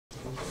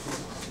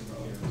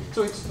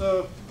So it's,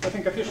 I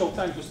think, official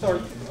time to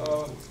start.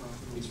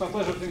 It's my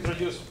pleasure to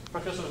introduce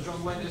Professor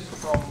John Landis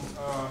from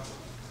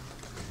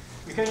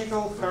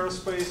Mechanical,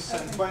 Aerospace,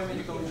 and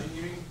Biomedical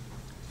Engineering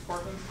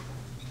Department.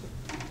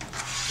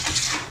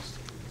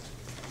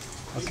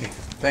 Okay,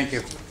 thank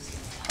you.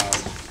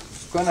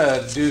 I'm going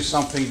to do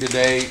something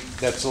today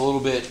that's a little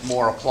bit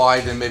more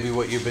applied than maybe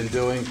what you've been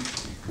doing,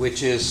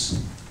 which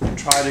is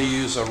try to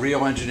use a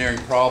real engineering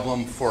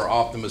problem for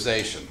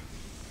optimization.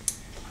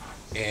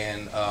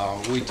 And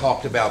we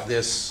talked about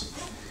this,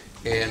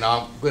 and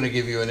I'm going to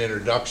give you an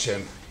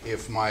introduction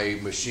if my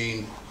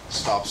machine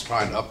stops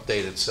trying to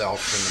update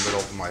itself in the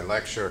middle of my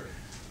lecture.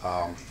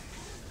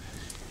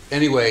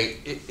 Anyway,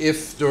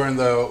 if during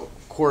the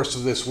course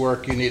of this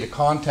work you need to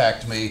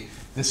contact me,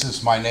 this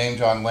is my name,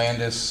 John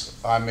Landis.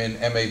 I'm in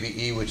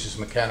MABE, which is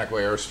Mechanical,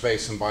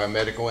 Aerospace, and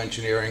Biomedical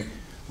Engineering.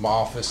 My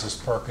office is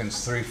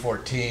Perkins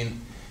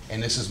 314,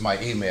 and this is my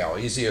email.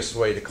 Easiest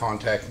way to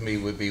contact me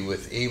would be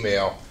with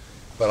email,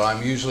 but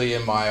I'm usually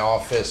in my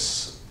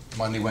office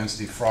Monday,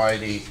 Wednesday,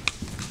 Friday,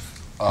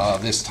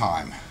 this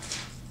time,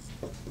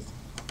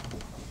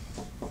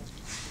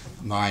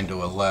 9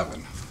 to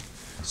 11.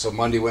 So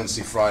Monday,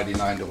 Wednesday, Friday,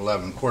 9 to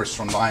 11. Of course,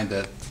 from 9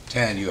 to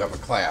 10, you have a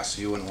class,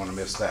 so you wouldn't want to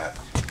miss that.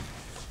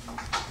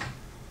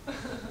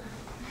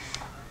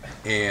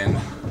 And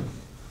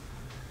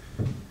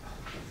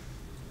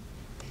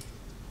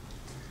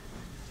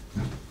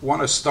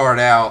want to start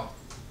out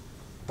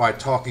by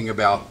talking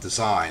about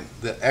design.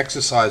 The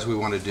exercise we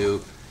want to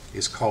do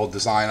is called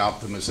design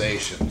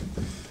optimization,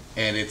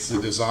 and it's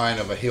the design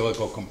of a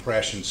helical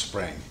compression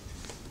spring.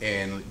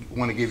 And I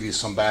want to give you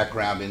some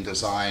background in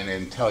design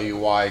and tell you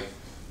why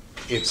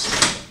it's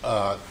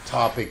a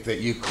topic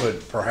that you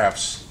could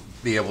perhaps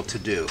be able to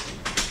do.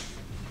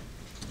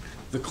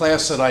 The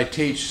class that I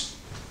teach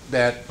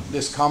that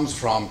this comes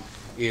from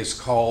is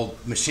called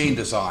machine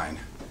design,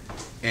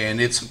 and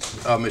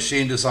it's a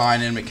machine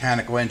design in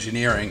mechanical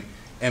engineering,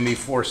 ME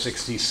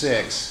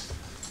 466.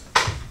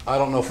 I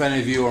don't know if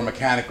any of you are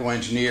mechanical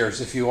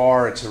engineers. If you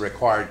are, it's a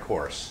required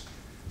course.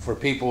 For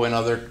people in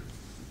other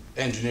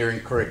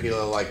engineering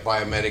curricula like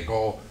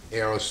biomedical,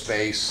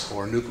 aerospace,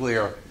 or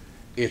nuclear,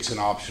 it's an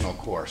optional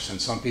course, and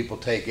some people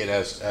take it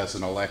as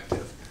an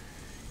elective.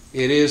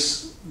 It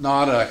is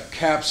not a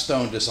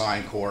capstone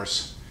design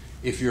course.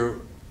 If you're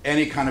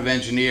any kind of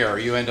engineer,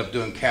 you end up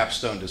doing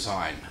capstone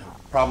design.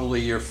 Probably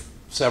you're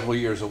several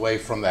years away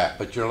from that,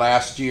 but your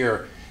last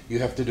year you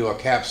have to do a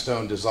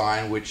capstone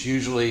design, which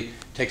usually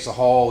takes a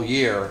whole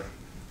year,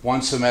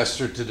 one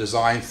semester to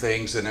design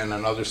things and then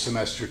another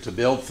semester to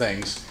build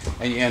things,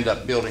 and you end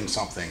up building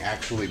something,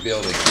 actually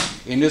building.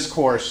 In this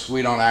course,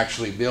 we don't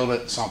actually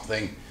build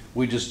something,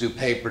 we just do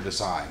paper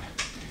design.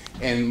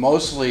 And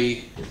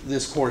mostly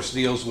this course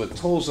deals with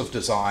tools of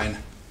design,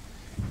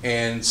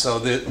 and so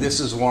this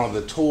is one of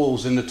the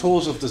tools. In the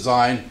tools of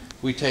design,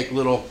 we take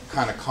little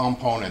kind of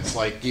components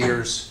like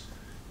gears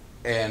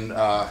and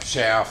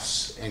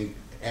shafts and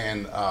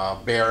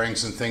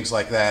bearings and things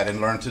like that, and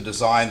learn to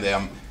design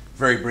them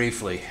very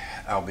briefly,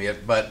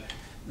 albeit. But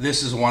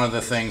this is one of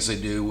the things they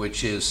do,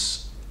 which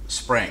is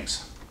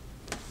springs.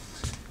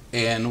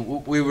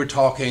 And we were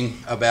talking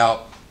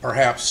about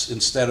perhaps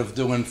instead of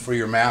doing for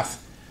your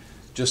math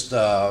just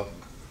a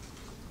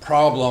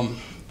problem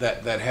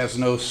that has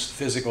no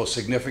physical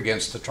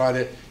significance, to try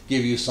to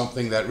give you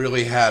something that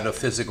really had a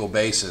physical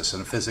basis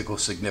and a physical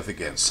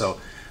significance.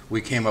 So we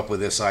came up with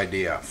this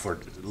idea for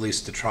at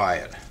least to try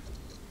it.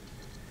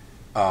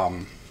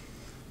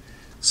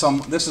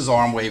 This is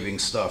arm waving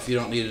stuff. You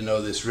don't need to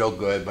know this real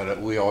good,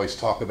 but we always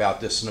talk about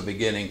this in the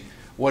beginning.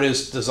 What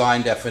is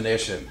design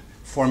definition?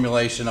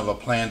 Formulation of a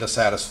plan to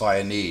satisfy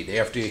a need.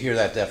 After you hear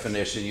that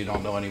definition, you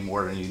don't know any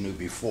more than you knew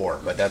before,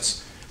 but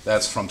that's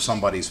from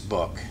somebody's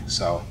book.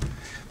 So,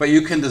 but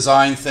you can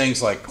design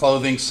things like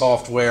clothing,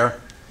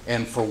 software,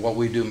 and for what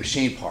we do,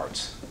 machine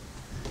parts.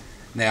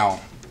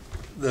 Now,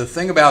 the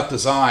thing about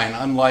design,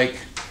 unlike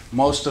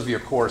most of your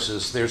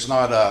courses, there's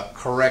not a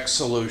correct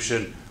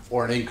solution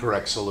or an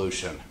incorrect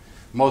solution.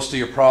 Most of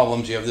your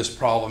problems, you have this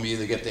problem, you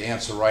either get the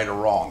answer right or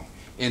wrong.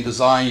 In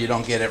design, you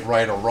don't get it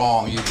right or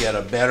wrong, you get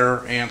a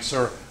better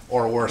answer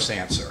or a worse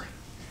answer.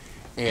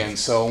 And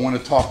so I want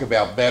to talk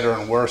about better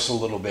and worse a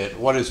little bit.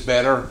 What is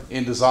better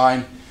in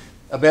design?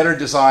 A better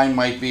design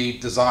might be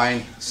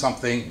design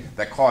something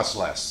that costs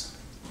less,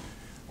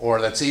 or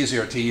that's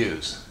easier to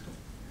use.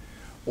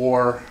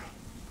 Or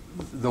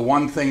the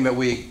one thing that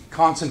we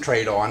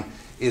concentrate on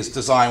is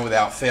design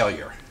without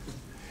failure.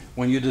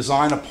 When you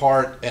design a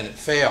part and it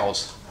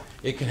fails,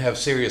 it can have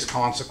serious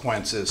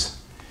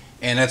consequences.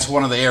 And that's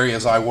one of the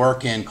areas I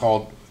work in,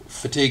 called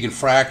fatigue and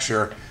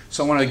fracture.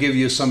 So I want to give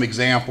you some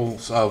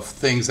examples of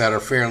things that are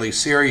fairly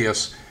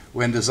serious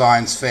when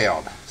designs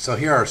failed. So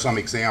here are some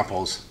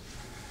examples.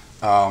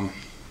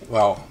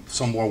 Well,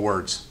 some more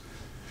words.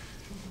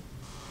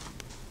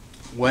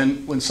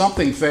 When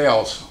something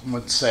fails,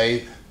 let's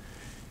say,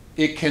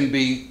 it can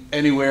be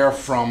anywhere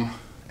from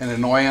an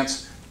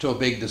annoyance to a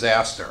big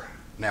disaster.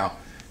 Now,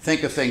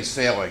 think of things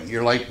failing.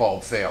 Your light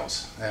bulb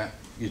fails.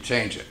 You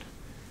change it.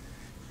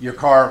 your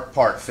car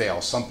part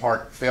fails. Some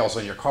part fails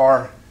on your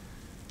car.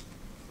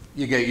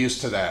 You get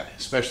used to that,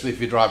 especially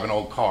if you drive an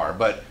old car.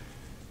 But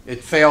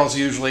it fails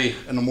usually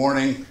in the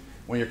morning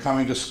when you're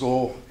coming to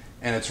school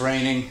and it's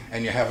raining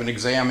and you have an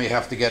exam you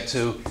have to get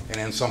to, and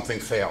then something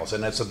fails,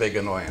 and that's a big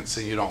annoyance,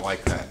 and you don't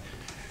like that.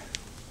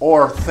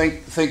 Or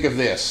think of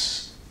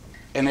this,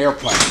 an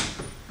airplane.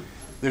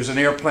 There's an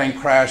airplane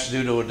crash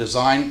due to a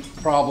design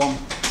problem,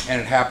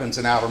 and it happens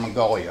in Outer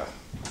Mongolia.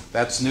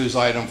 That's news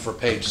item for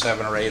page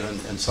 7 or 8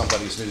 in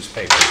somebody's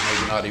newspaper,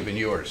 maybe not even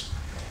yours.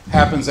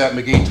 Happens at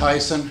McGee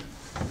Tyson,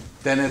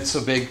 then it's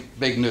a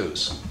big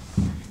news.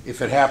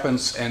 If it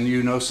happens and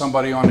you know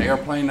somebody on the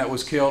airplane that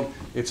was killed,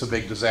 it's a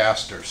big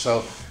disaster.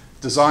 So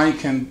design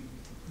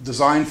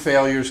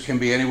failures can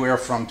be anywhere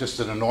from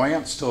just an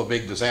annoyance to a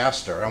big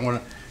disaster. I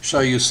want to show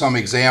you some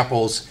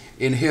examples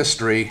in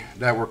history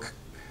that were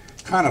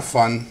kind of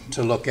fun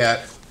to look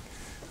at.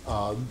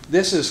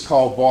 This is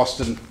called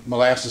Boston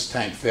molasses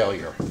tank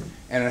failure,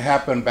 and it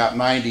happened about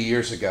 90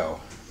 years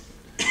ago,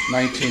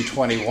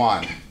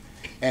 1921.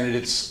 And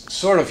it's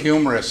sort of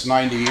humorous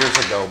 90 years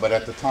ago, but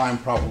at the time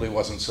probably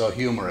wasn't so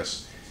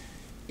humorous.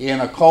 In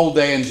a cold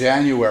day in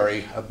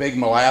January, a big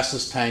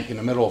molasses tank in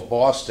the middle of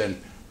Boston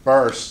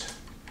burst.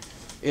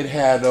 It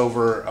had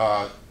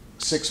over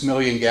 6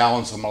 million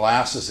gallons of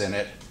molasses in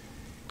it,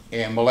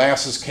 and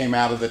molasses came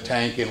out of the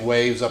tank in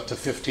waves up to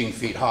 15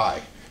 feet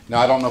high. Now,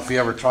 I don't know if you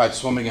ever tried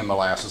swimming in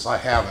molasses. I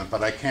haven't,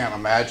 but I can't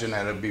imagine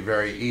that it'd be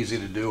very easy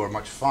to do or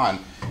much fun.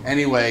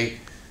 Anyway,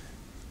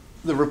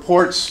 the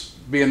reports,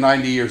 being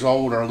 90 years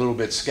old, are a little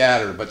bit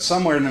scattered, but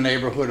somewhere in the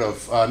neighborhood of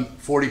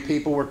 40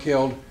 people were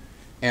killed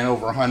and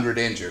over 100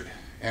 injured,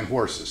 and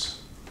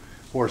horses.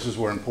 Horses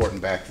were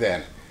important back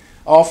then.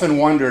 I often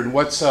wondered,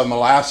 what's a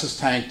molasses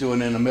tank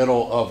doing in the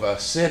middle of a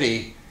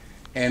city?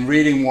 And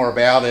reading more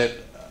about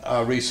it,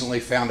 recently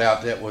found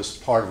out that it was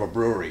part of a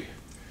brewery.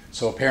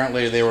 So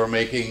apparently they were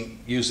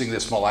using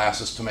this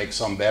molasses to make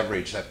some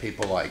beverage that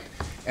people liked.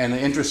 And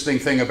the interesting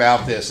thing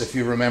about this, if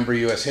you remember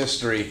U.S.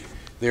 history,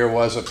 there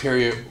was a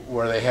period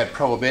where they had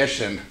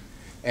Prohibition,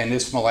 and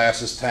this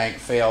molasses tank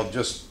failed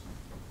just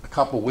a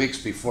couple weeks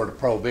before the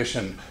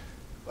Prohibition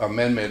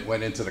Amendment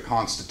went into the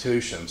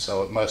Constitution,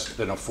 so it must have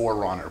been a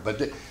forerunner.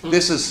 But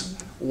this is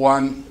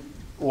one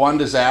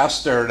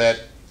disaster that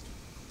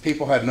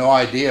people had no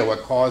idea what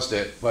caused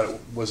it, but it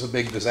was a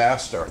big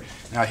disaster.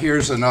 Now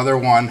here's another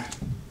one.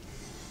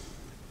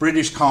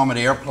 British Comet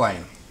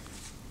airplane.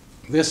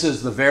 This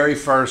is the very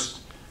first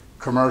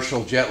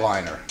commercial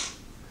jetliner.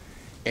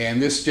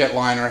 And this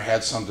jetliner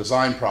had some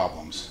design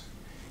problems.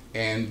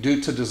 And due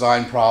to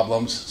design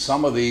problems,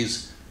 some of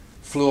these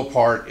flew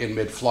apart in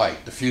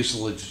mid-flight. The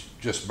fuselage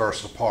just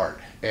burst apart.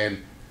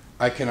 And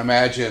I can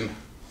imagine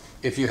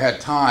if you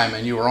had time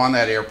and you were on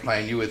that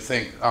airplane, you would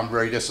think, I'm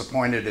very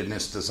disappointed in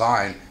this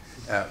design,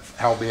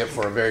 albeit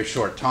for a very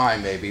short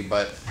time maybe,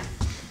 but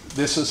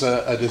this is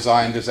a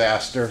design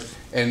disaster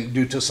and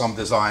due to some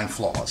design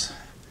flaws.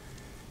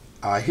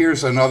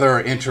 Here's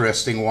another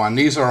interesting one.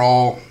 These are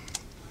all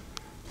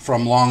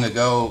from long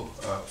ago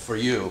for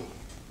you.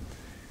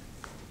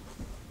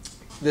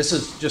 This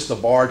is just a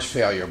barge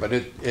failure, but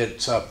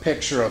it's a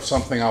picture of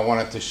something I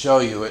wanted to show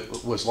you.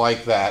 It was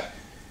like that,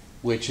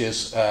 which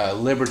is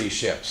Liberty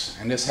ships.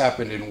 And this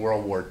happened in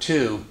World War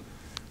II.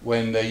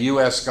 When the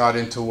U.S. got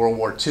into World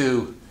War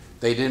II,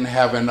 they didn't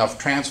have enough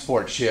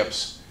transport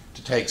ships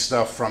to take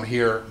stuff from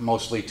here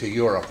mostly to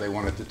Europe. They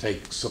wanted to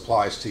take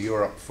supplies to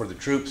Europe for the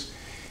troops.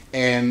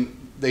 And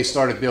they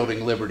started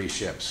building Liberty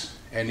ships.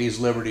 And these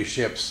Liberty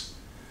ships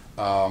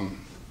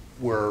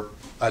were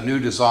a new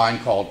design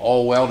called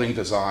all-welding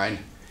design.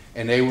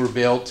 And they were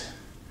built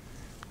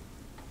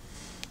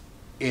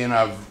in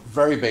a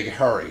very big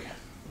hurry.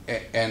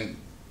 And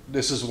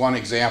this is one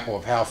example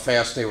of how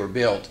fast they were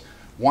built.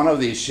 One of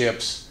these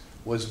ships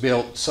was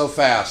built so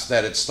fast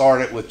that it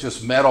started with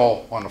just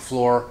metal on the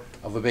floor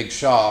of a big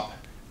shop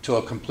to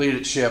a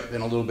completed ship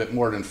in a little bit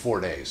more than 4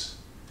 days.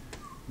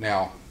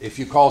 Now, if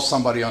you call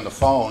somebody on the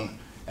phone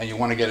and you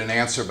want to get an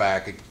answer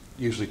back, it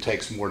usually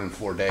takes more than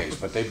 4 days,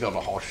 but they built a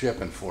whole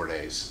ship in 4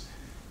 days.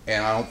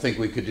 And I don't think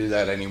we could do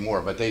that anymore,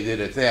 but they did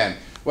it then.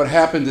 What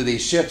happened to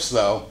these ships,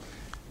 though,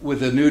 with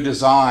the new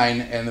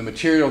design and the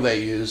material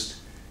they used,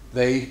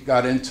 they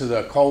got into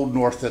the cold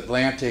North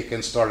Atlantic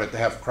and started to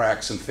have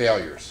cracks and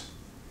failures.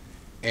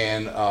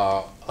 And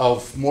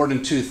of more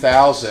than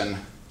 2,000,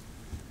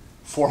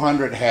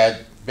 400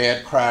 had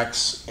bad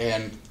cracks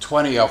and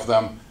 20 of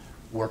them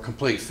were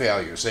complete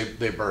failures.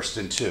 They burst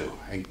in two.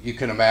 And you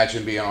can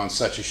imagine being on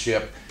such a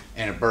ship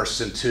and it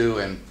bursts in two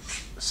and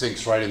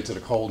sinks right into the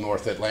cold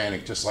North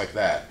Atlantic just like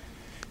that.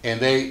 And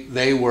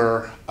they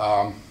were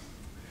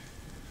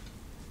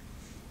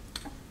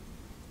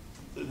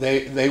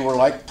they were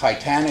like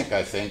Titanic,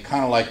 I think,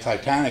 kind of like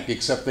Titanic,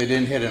 except they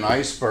didn't hit an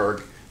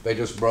iceberg. They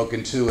just broke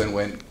in two and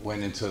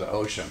went into the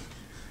ocean.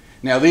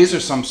 Now these are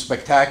some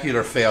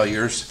spectacular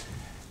failures,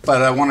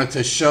 but I wanted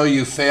to show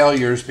you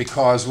failures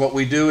because what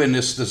we do in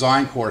this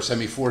design course,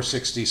 ME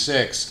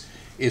 466,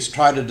 is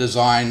try to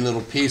design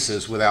little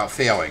pieces without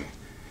failing.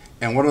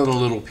 And one of the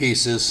little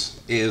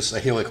pieces is a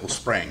helical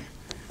spring.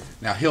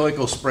 Now,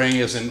 helical spring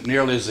isn't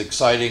nearly as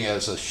exciting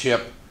as a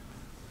ship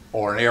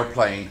or an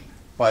airplane,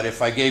 but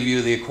if I gave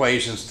you the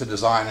equations to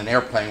design an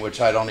airplane,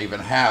 which I don't even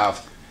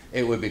have,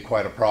 it would be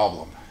quite a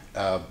problem.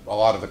 A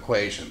lot of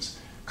equations.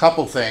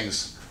 Couple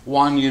things.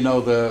 One, you know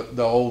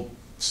the old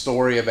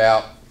story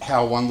about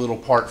how one little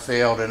part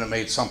failed and it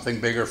made something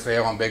bigger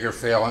fail and bigger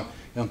fail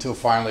until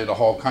finally the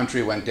whole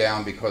country went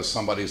down because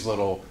somebody's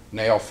little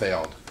nail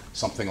failed.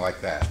 Something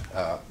like that.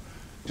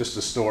 Just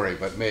a story,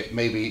 but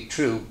may be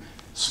true.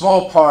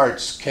 Small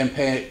parts can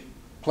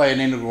play an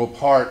integral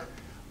part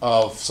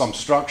of some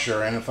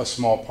structure, and if a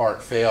small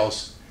part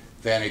fails,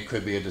 then it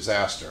could be a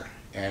disaster.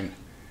 And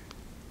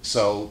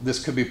so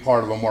this could be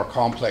part of a more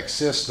complex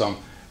system.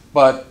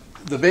 But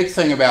the big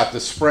thing about the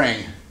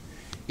spring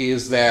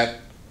is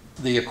that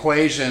the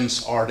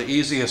equations are the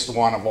easiest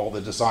one of all the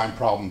design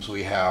problems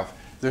we have.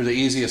 They're the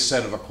easiest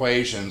set of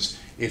equations.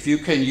 If you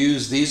can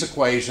use these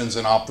equations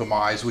and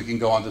optimize, we can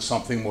go on to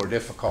something more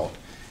difficult.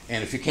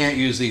 And if you can't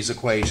use these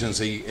equations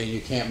and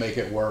you can't make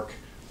it work,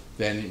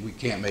 then we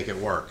can't make it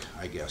work,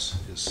 I guess.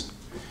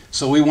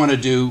 So we want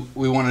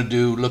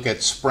to look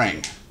at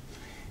spring.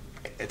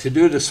 To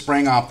do the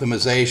spring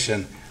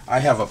optimization, I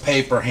have a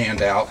paper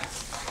handout,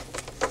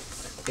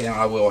 and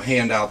I will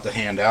hand out the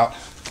handout.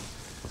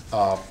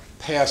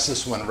 Pass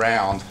this one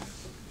around.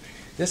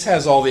 This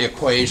has all the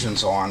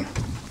equations on,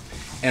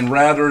 and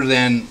rather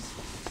than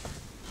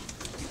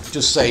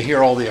just say here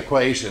are all the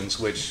equations,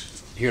 which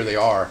here they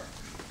are,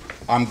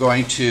 I'm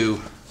going to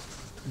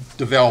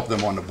develop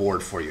them on the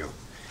board for you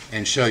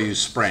and show you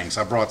springs.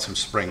 I brought some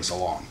springs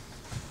along,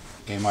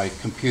 and my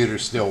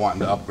computer's still wanting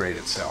to upgrade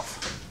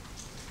itself.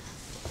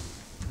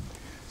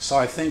 So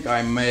I think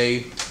I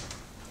may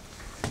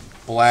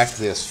black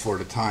this for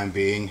the time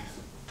being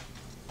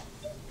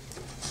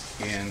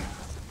and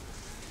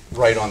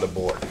right on the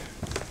board,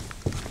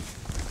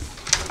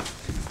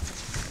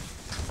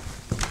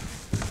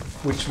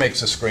 which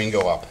makes the screen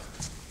go up.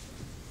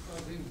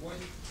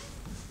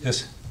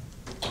 This.